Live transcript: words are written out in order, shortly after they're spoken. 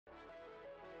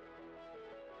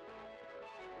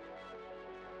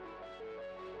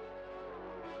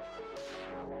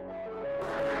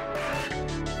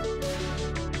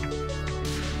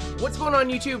What's going on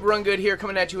YouTube? Run Good here,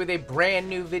 coming at you with a brand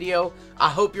new video. I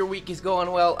hope your week is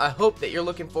going well. I hope that you're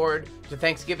looking forward to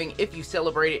Thanksgiving if you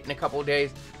celebrate it in a couple of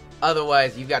days.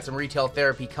 Otherwise, you've got some retail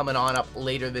therapy coming on up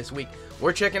later this week.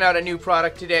 We're checking out a new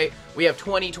product today. We have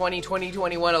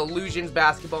 2020-2021 Illusions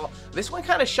Basketball. This one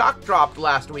kind of shock dropped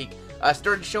last week.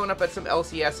 Started showing up at some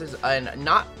LCSs and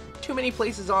not too many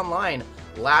places online.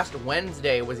 Last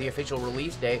Wednesday was the official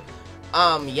release day.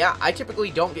 Yeah, I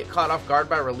typically don't get caught off guard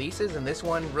by releases, and this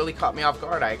one really caught me off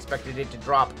guard. I expected it to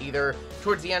drop either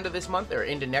towards the end of this month or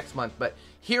into next month, but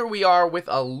here we are with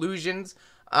Illusions.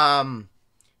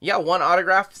 Yeah, one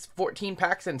autograph, 14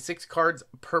 packs, and 6 cards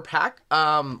per pack.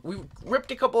 We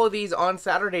ripped a couple of these on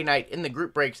Saturday night in the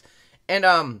group breaks,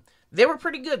 and they were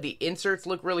pretty good. The inserts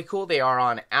look really cool. They are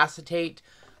on acetate.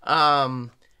 And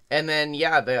then,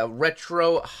 yeah, the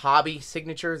retro hobby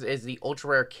signatures is the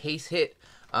ultra rare case hit.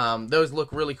 Those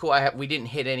look really cool. We didn't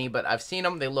hit any, but I've seen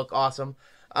them. They look awesome.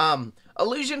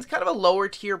 Illusion's kind of a lower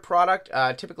tier product.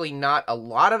 Typically not a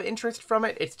lot of interest from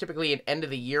it. It's typically an end of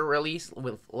the year release.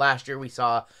 With last year we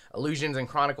saw Illusions and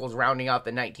Chronicles rounding out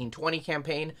the 1920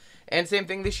 campaign. And same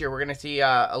thing this year. We're going to see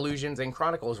Illusions and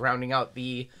Chronicles rounding out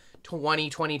the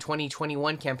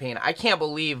 2020-2021 campaign. I can't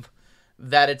believe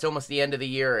that it's almost the end of the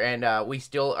year and we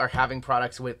still are having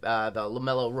products with the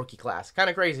LaMelo rookie class. Kind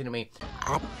of crazy to me.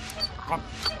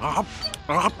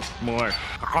 More.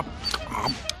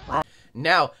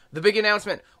 Now, the big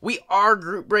announcement. We are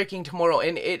group breaking tomorrow,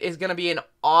 and it is going to be an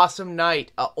awesome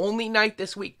night. Only night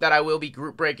this week that I will be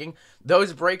group breaking.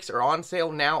 Those breaks are on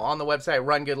sale now on the website,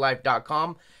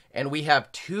 rungoodlife.com, and we have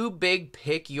 2 big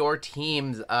pick your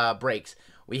teams breaks.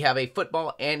 We have a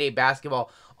football and a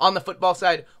basketball. On the football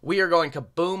side, we are going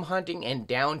kaboom hunting and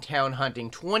downtown hunting.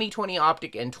 2020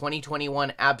 Optic and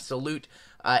 2021 Absolute.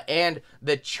 And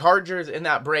the Chargers in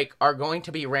that break are going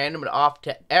to be randomed off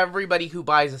to everybody who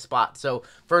buys a spot. So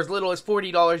for as little as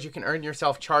 $40, you can earn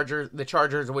yourself the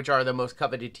Chargers, which are the most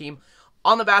coveted team.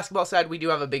 On the basketball side, we do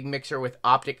have a big mixer with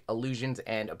Optic, Illusions,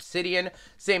 and Obsidian.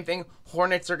 Same thing,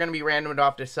 Hornets are going to be randomed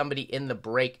off to somebody in the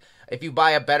break. If you buy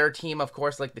a better team, of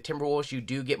course, like the Timberwolves, you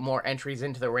do get more entries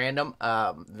into the random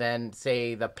than,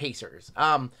 say, the Pacers.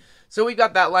 So we've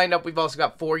got that lined up. We've also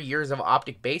got 4 years of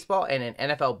Optic Baseball and an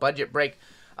NFL budget break.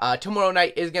 Tomorrow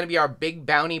night is going to be our big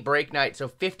bounty break night, so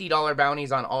 $50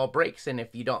 bounties on all breaks, and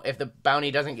if the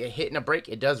bounty doesn't get hit in a break,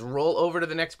 it does roll over to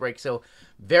the next break, so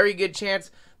very good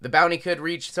chance the bounty could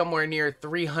reach somewhere near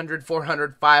 $300,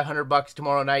 $400, $500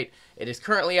 tomorrow night. It is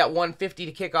currently at $150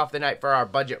 to kick off the night for our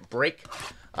budget break.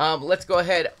 Let's go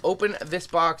ahead, open this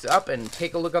box up, and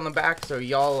take a look on the back so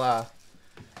y'all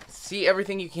see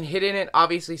everything you can hit in it.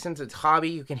 Obviously, since it's hobby,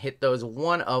 you can hit those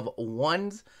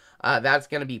 1-of-1s. That's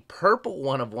going to be purple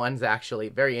 1-of-1s, actually.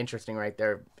 Very interesting right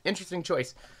there. Interesting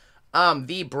choice.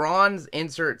 The bronze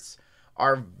inserts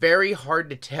are very hard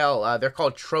to tell. They're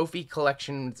called Trophy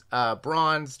Collections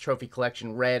Bronze, Trophy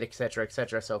Collection Red, etc.,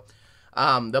 etc. So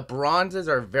the bronzes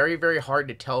are very, very hard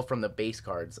to tell from the base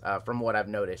cards, from what I've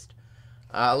noticed.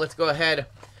 Let's go ahead,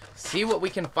 see what we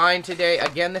can find today.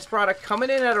 Again, this product coming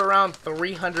in at around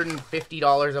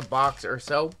 $350 a box or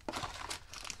so.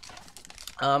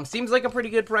 Seems like a pretty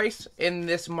good price in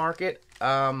this market.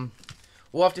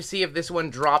 We'll have to see if this one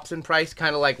drops in price,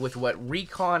 kind of like with what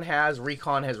Recon has.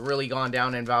 Recon has really gone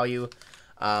down in value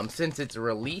since its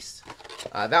release.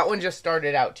 That one just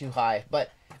started out too high.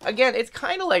 But again, it's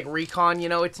kind of like Recon. You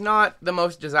know, it's not the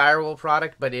most desirable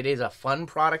product, but it is a fun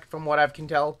product from what I can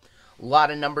tell. A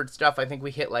lot of numbered stuff. I think we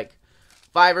hit like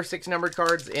 5 or 6 numbered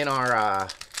cards in our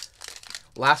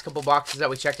last couple boxes that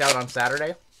we checked out on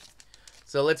Saturday.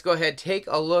 So let's go ahead, take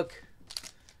a look.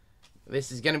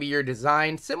 This is going to be your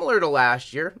design, similar to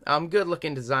last year. Good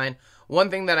looking design. One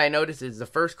thing that I noticed is the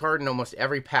first card in almost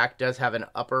every pack does have an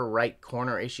upper right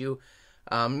corner issue.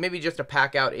 Maybe just a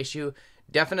pack out issue.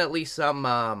 Definitely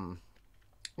some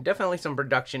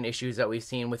production issues that we've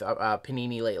seen with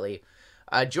Panini lately.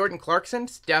 Jordan Clarkson,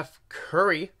 Steph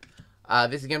Curry.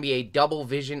 This is going to be a double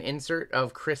vision insert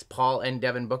of Chris Paul and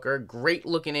Devin Booker. Great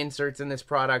looking inserts in this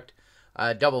product.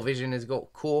 Double vision is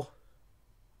cool.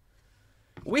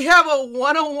 We have a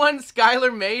 1-of-1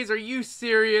 Skylar Mays. Are you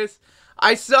serious?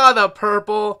 I saw the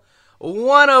purple.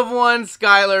 1-of-1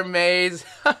 Skylar Mays.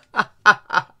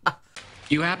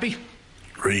 You happy?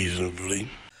 Reasonably.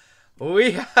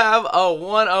 We have a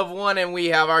 1-of-1 and we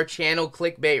have our channel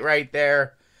clickbait right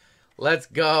there. Let's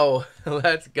go.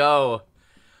 Let's go.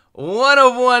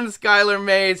 1-of-1 Skylar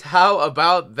Mays. How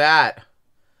about that?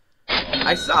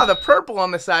 I saw the purple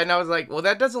on the side, and I was like, well,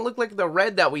 that doesn't look like the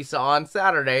red that we saw on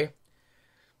Saturday.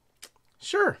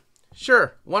 Sure.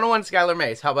 1-of-1 Skylar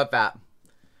Mays. How about that?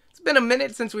 It's been a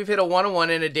minute since we've hit a 1-of-1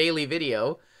 in a daily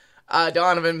video.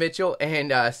 Donovan Mitchell,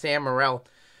 and Sam Morrell.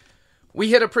 We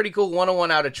hit a pretty cool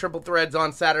 101 out of Triple Threads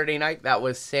on Saturday night. That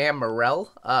was Sam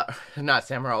Morrell. Not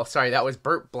Sam Morrell, sorry. That was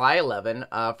Burt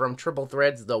Blyleven from Triple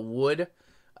Threads, the Wood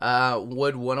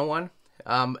 101.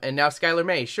 And now Skylar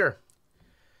May, sure.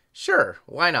 Sure,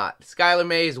 why not? Skylar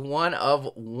May is 1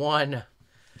 of 1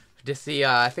 to see.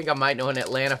 I think I might know an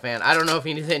Atlanta fan. I don't know if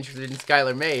he's interested in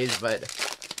Skylar Mays, but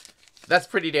that's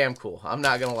pretty damn cool. I'm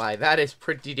not going to lie. That is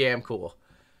pretty damn cool.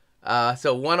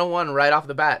 So 101 right off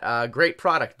the bat. Great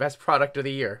product. Best product of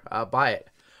the year. Buy it.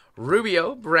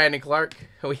 Rubio, Brandon Clark.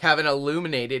 We have an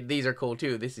illuminated. These are cool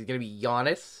too. This is going to be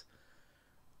Giannis.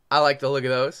 I like the look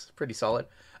of those. Pretty solid.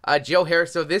 Joe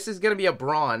Harris. So this is going to be a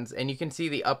bronze, and you can see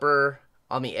the upper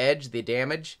on the edge, the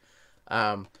damage.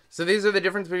 So these are the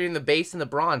difference between the base and the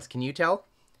bronze. Can you tell?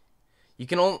 You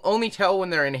can only tell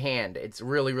when they're in hand. It's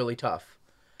really, really tough.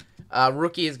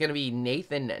 Rookie is going to be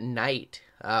Nathan Knight,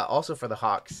 also for the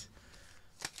Hawks.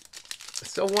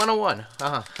 So 101.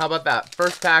 How about that?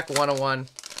 First pack, 101.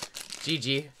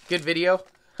 GG. Good video.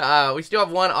 We still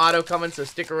have one auto coming, so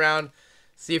stick around.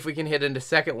 See if we can hit into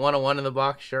second 101 in the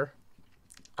box. Sure.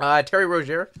 Terry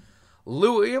Rozier.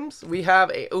 Lou Williams. We have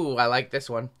a... Ooh, I like this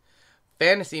one.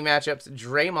 Fantasy matchups.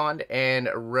 Draymond and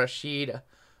Rasheed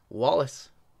Wallace.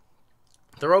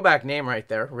 Throwback name right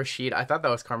there. Rasheed. I thought that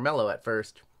was Carmelo at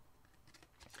first.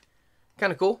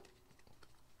 Kind of cool.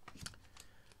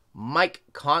 Mike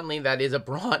Conley, that is a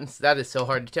bronze. That is so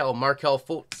hard to tell. Markelle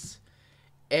Fultz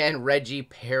and Reggie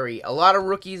Perry. A lot of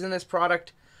rookies in this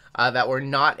product that were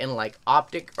not in like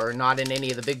Optic or not in any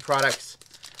of the big products.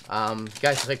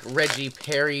 Guys like Reggie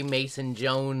Perry, Mason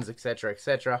Jones, etc.,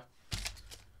 etc.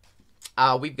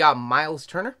 We've got Miles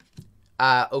Turner,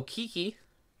 Okiki,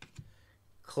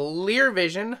 Clear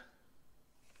Vision.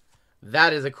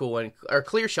 That is a cool one. Or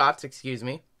Clear Shots, excuse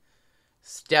me.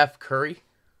 Steph Curry.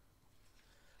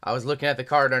 I was looking at the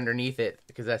card underneath it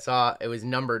because I saw it was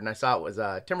numbered and I saw it was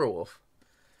Timberwolf.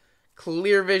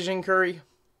 Clear Vision Curry.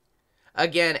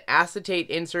 Again,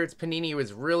 acetate inserts. Panini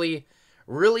was really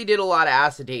did a lot of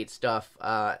acetate stuff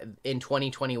in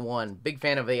 2021. Big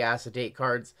fan of the acetate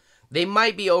cards. They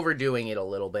might be overdoing it a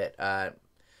little bit.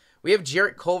 We have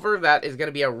Jarrett Culver. That is going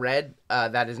to be a red.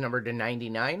 That is numbered to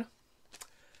 99.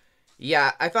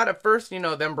 Yeah, I thought at first,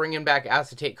 them bringing back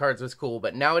acetate cards was cool,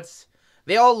 but now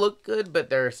they all look good, but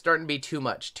they're starting to be too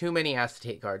much. Too many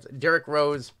acetate cards. Derrick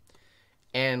Rose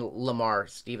and Lamar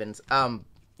Stevens.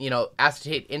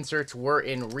 Acetate inserts were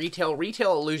in retail.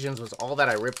 Retail Illusions was all that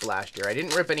I ripped last year. I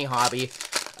didn't rip any hobby.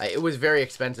 It was very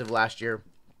expensive last year.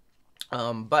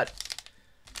 But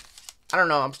I don't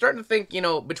know. I'm starting to think,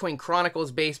 between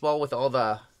Chronicles Baseball with all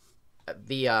the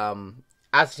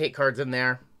acetate cards in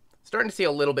there, starting to see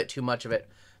a little bit too much of it.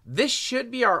 This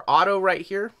should be our auto right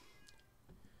here.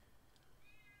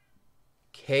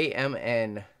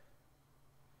 KMN.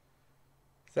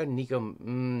 Is that Nico?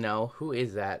 No. Who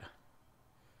is that?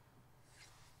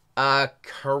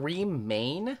 Kareem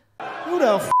Maine? Who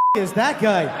the f*** is that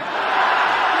guy?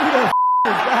 Who the f***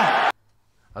 is that?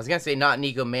 I was going to say not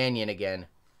Nico Mannion again.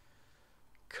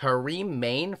 Kareem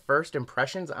Maine, first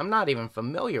impressions? I'm not even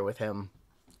familiar with him.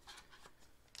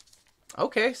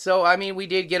 Okay, so, we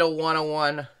did get a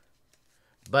 101.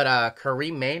 But,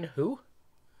 Kareem Maine, who?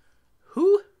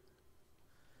 Who?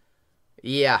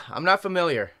 Yeah, I'm not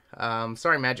familiar.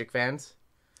 Sorry, Magic fans.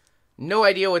 No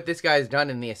idea what this guy's done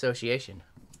in the association.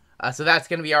 So that's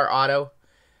going to be our auto.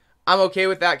 I'm okay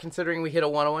with that considering we hit a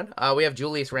 101. We have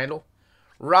Julius Randle,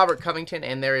 Robert Covington,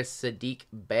 and there is Sadiq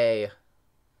Bey.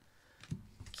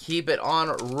 Keep it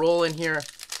on rolling here.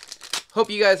 Hope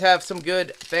you guys have some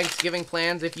good Thanksgiving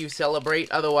plans if you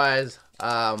celebrate. Otherwise,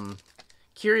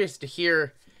 curious to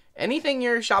hear anything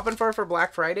you're shopping for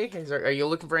Black Friday. Are you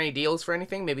looking for any deals for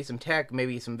anything? Maybe some tech,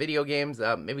 maybe some video games,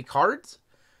 maybe cards?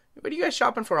 What are you guys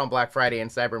shopping for on Black Friday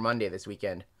and Cyber Monday this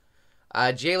weekend?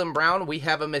 Jaylen Brown, we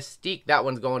have a Mystique. That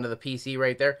one's going to the PC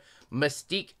right there.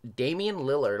 Mystique, Damian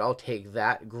Lillard. I'll take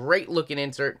that. Great looking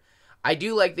insert. I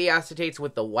do like the acetates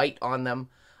with the white on them.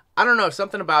 I don't know.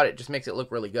 Something about it just makes it look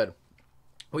really good.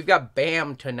 We've got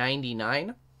Bam to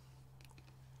 99.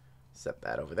 Set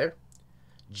that over there.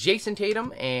 Jason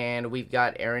Tatum, and we've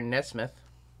got Aaron Nesmith.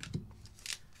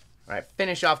 All right,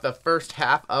 finish off the first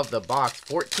half of the box.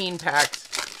 14 packs,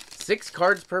 6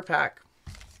 cards per pack.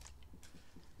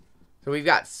 So we've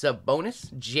got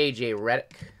Sabonis, J.J.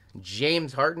 Redick,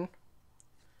 James Harden,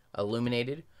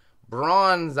 Illuminated,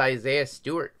 Bronze Isaiah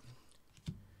Stewart.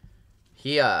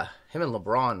 Him and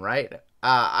LeBron, right?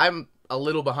 I'm a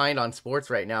little behind on sports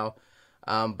right now,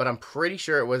 but I'm pretty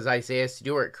sure it was Isaiah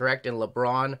Stewart, correct? And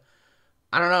LeBron,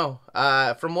 I don't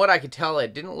know. From what I could tell,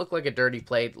 it didn't look like a dirty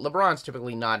play. LeBron's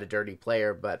typically not a dirty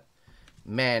player, but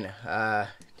Man,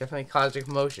 definitely caused a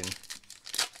commotion.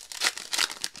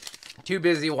 Too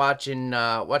busy watching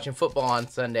football on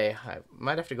Sunday. I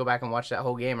might have to go back and watch that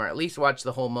whole game, or at least watch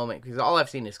the whole moment, because all I've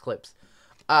seen is clips.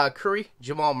 Curry,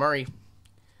 Jamal Murray.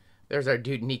 There's our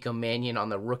dude Nico Mannion on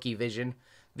the rookie vision.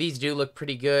 These do look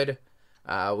pretty good.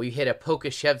 We hit a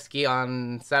Pokashevsky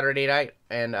on Saturday night,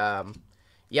 and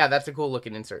yeah, that's a cool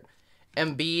looking insert.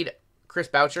 Embiid, Chris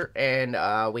Boucher,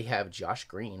 and we have Josh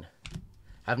Green.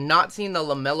 Have not seen the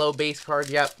LaMelo base card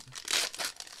yet.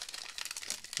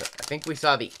 But I think we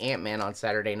saw the Ant-Man on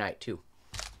Saturday night too.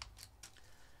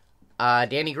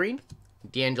 Danny Green,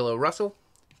 D'Angelo Russell.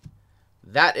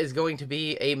 That is going to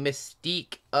be a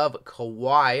Mystique of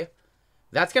Kawhi.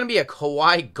 That's going to be a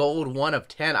Kawhi Gold 1 of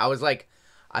 10. I was like,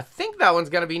 I think that one's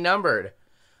going to be numbered.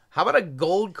 How about a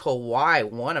Gold Kawhi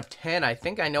 1 of 10? I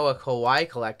think I know a Kawhi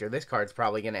collector this card's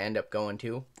probably going to end up going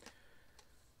to.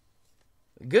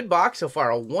 Good box so far.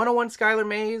 A 101 Skylar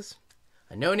Mays,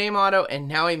 a no-name auto, and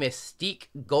now a Mystique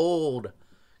Gold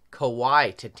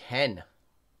Kawhi to 10.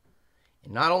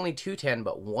 And not only 210,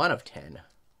 but 1 of 10.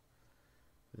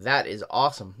 That is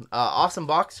awesome. Awesome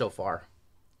box so far.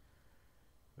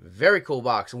 Very cool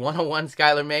box. 101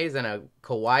 Skylar Mays and a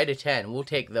Kawhi to 10. We'll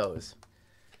take those.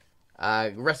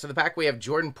 Rest of the pack, we have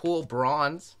Jordan Poole,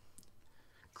 bronze.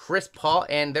 Chris Paul,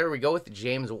 and there we go with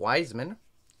James Wiseman.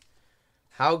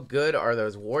 How good are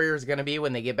those Warriors going to be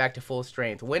when they get back to full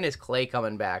strength? When is Clay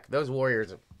coming back? Those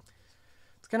Warriors,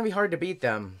 it's going to be hard to beat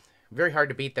them. Very hard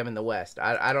to beat them in the West.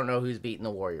 I don't know who's beating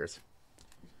the Warriors.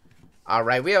 All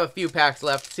right, we have a few packs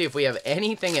left. Let's see if we have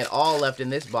anything at all left in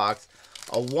this box.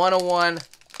 A 101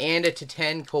 and a to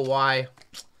 10 Kawhi.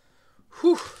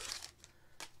 Whew.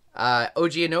 OG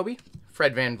Anunoby,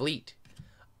 Fred VanVleet.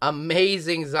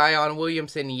 Amazing Zion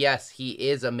Williamson. Yes, he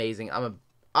is amazing. I'm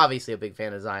obviously a big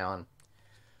fan of Zion.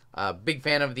 Big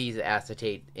fan of these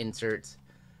acetate inserts.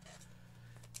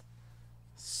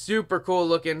 Super cool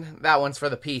looking. That one's for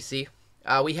the PC.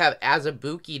 We have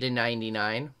Azubuike to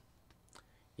 99.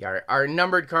 Yeah, our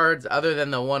numbered cards, other than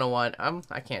the 101,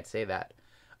 I can't say that.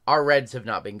 Our reds have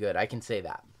not been good. I can say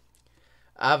that.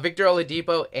 Victor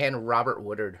Oladipo and Robert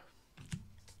Woodard.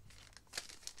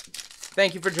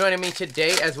 Thank you for joining me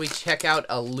today as we check out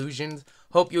Illusions.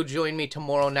 Hope you'll join me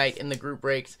tomorrow night in the group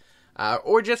breaks.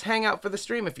 Or just hang out for the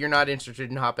stream if you're not interested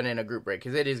in hopping in a group break,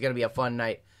 because it is going to be a fun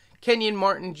night. Kenyon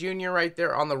Martin Jr. right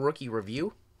there on the rookie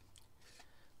review.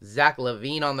 Zach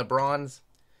LaVine on the bronze.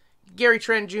 Gary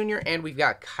Trent Jr. and we've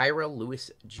got Kyra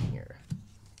Lewis Jr.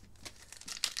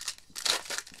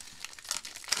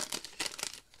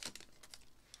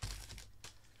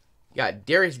 Got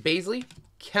Darius Baisley,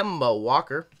 Kemba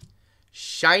Walker,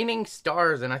 Shining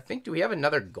Stars, and I think, do we have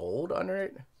another gold under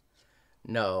it?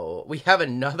 No, we have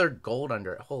another gold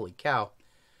under it. Holy cow.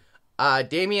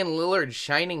 Damian Lillard,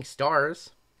 Shining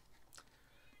Stars.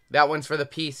 That one's for the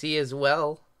PC as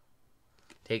well.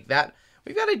 Take that.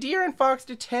 We've got a De'Aaron Fox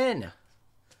to 10.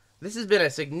 This has been a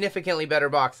significantly better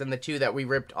box than the two that we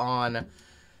ripped on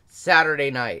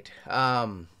Saturday night.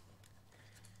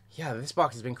 Yeah, this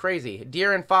box has been crazy.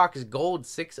 De'Aaron Fox, gold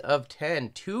 6 of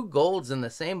 10. 2 golds in the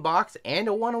same box and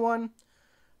a 101.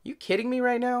 You kidding me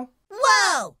right now?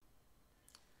 Whoa!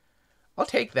 I'll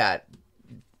take that.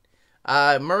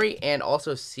 Murray and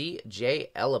also C.J.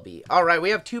 Ellaby. All right,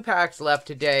 we have 2 packs left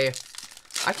today.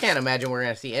 I can't imagine we're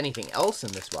going to see anything else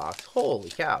in this box. Holy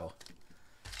cow.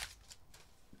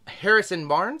 Harrison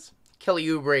Barnes, Kelly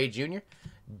Oubre Jr.,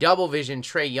 Double Vision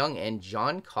Trae Young, and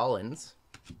John Collins.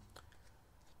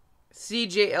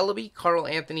 C.J. Ellaby, Karl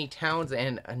Anthony Towns,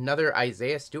 and another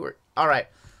Isaiah Stewart. All right,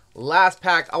 last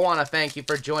pack. I want to thank you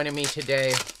for joining me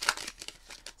today.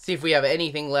 See if we have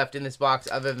anything left in this box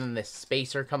other than this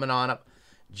spacer coming on up.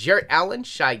 Jarrett Allen,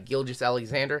 Shai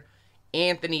Gilgeous-Alexander.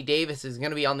 Anthony Davis is going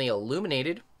to be on the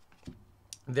Illuminated.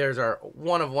 There's our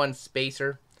 1-of-1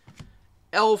 spacer.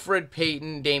 Elfrid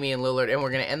Payton, Damian Lillard, and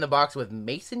we're going to end the box with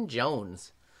Mason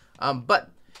Jones. But,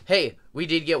 hey, we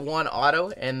did get one auto,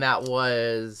 and that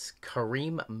was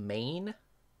Kareem Maine.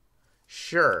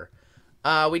 Sure.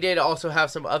 We did also have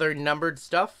some other numbered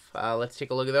stuff. Let's take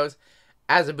a look at those.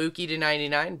 Azubuike to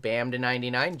 99, Bam to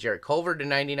 99, Jarrett Culver to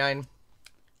 99.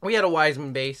 We had a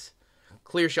Wiseman base.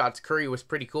 Clear Shots Curry was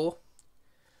pretty cool.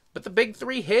 But the big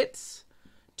 3 hits.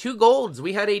 2 golds.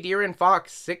 We had a De'Aaron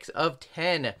Fox, 6 of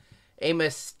 10. A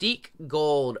Mystique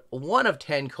Gold, 1 of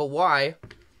 10 Kawhi.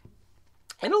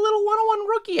 And a little 101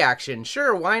 rookie action.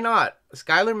 Sure, why not?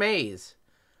 Skylar Mays.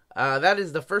 That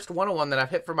is the first 101 that I've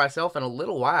hit for myself in a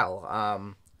little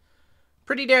while.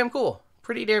 Pretty damn cool.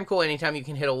 Pretty damn cool anytime you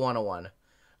can hit a 101.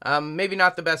 Maybe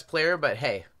not the best player, but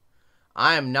hey,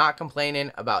 I am not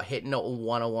complaining about hitting a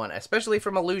 101, especially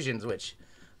from Illusions, which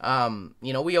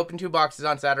We opened 2 boxes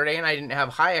on Saturday, and I didn't have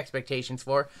high expectations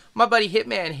for. My buddy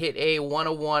Hitman hit a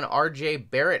 101 RJ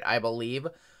Barrett, I believe.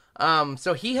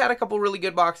 So he had a couple really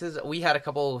good boxes. We had a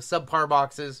couple subpar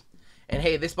boxes. And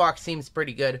hey, this box seems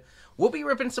pretty good. We'll be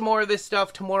ripping some more of this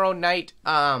stuff tomorrow night.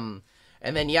 And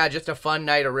then, yeah, just a fun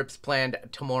night of rips planned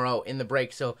tomorrow in the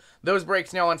break. So those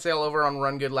breaks now on sale over on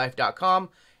rungoodlife.com.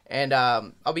 And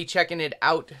I'll be checking it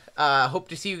out. Hope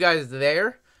to see you guys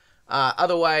there.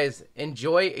 Otherwise,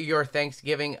 enjoy your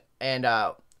Thanksgiving. And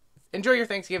enjoy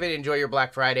your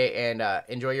Black Friday. And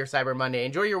enjoy your Cyber Monday.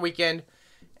 Enjoy your weekend.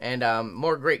 And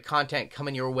more great content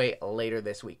coming your way later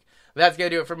this week. That's going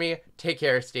to do it for me. Take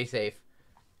care. Stay safe.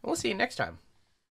 And we'll see you next time.